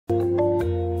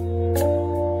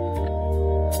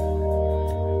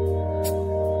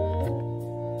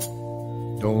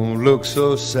look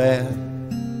so sad.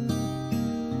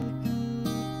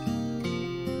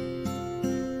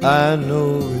 I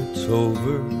know it's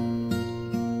over,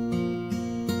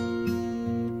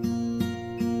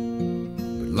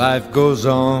 but life goes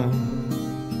on,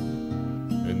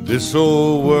 and this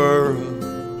old world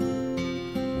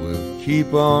will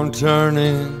keep on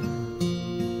turning.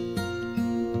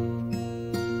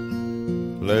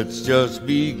 Let's just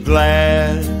be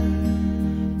glad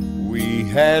we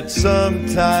had some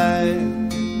time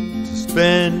to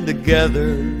spend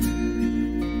together.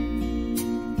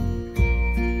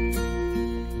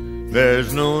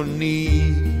 There's no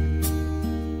need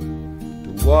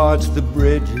to watch the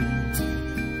bridges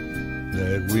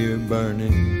that we're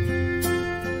burning.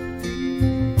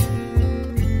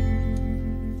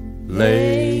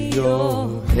 Lay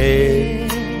your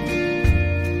head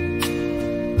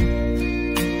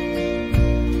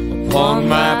upon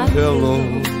my pillow,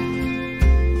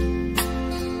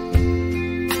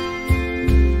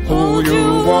 hold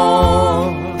your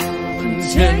warm,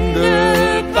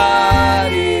 tender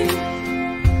body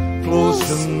close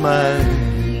to mine.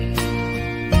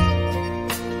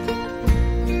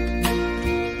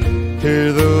 Hear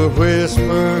the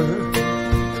whisper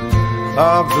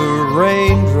of the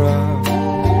raindrop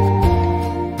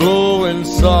blowing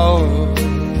soft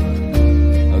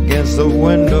against the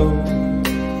window.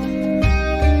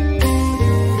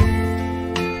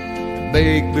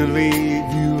 Make believe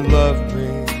you love me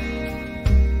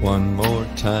one more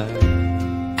time.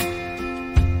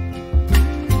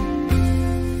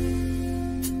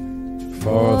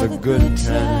 For the good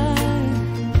times,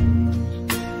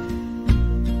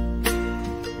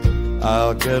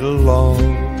 I'll get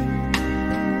along.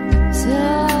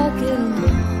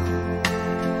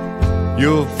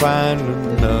 You'll find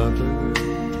another,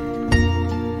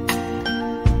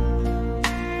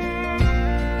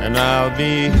 and I'll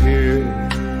be here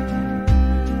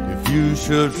if you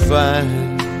should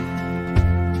find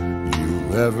you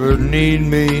ever need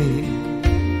me.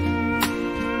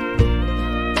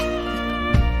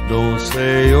 Don't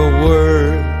say a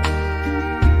word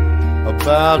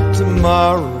about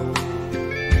tomorrow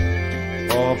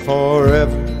or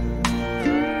forever.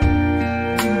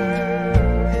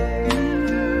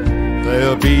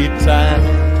 There'll be time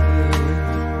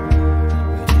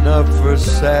enough for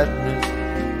sadness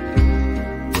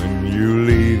when you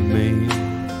leave me.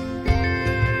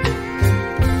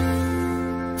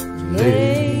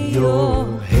 Lay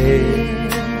your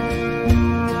head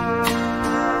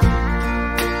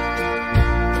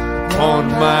on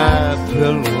my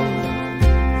pillow,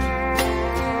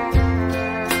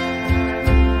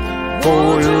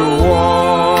 hold your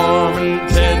warm and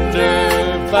tender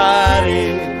body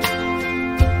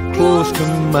close to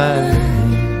mine.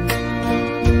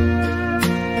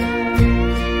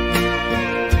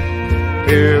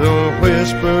 Hear the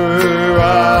whisper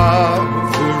of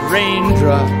the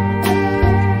raindrop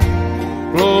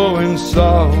blowing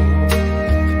soft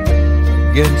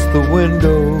against the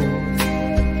window.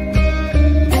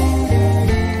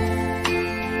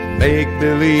 Make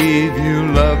believe you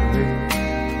love me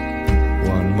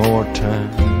one more time.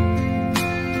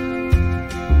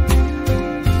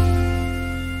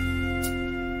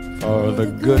 For the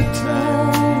good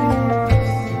times,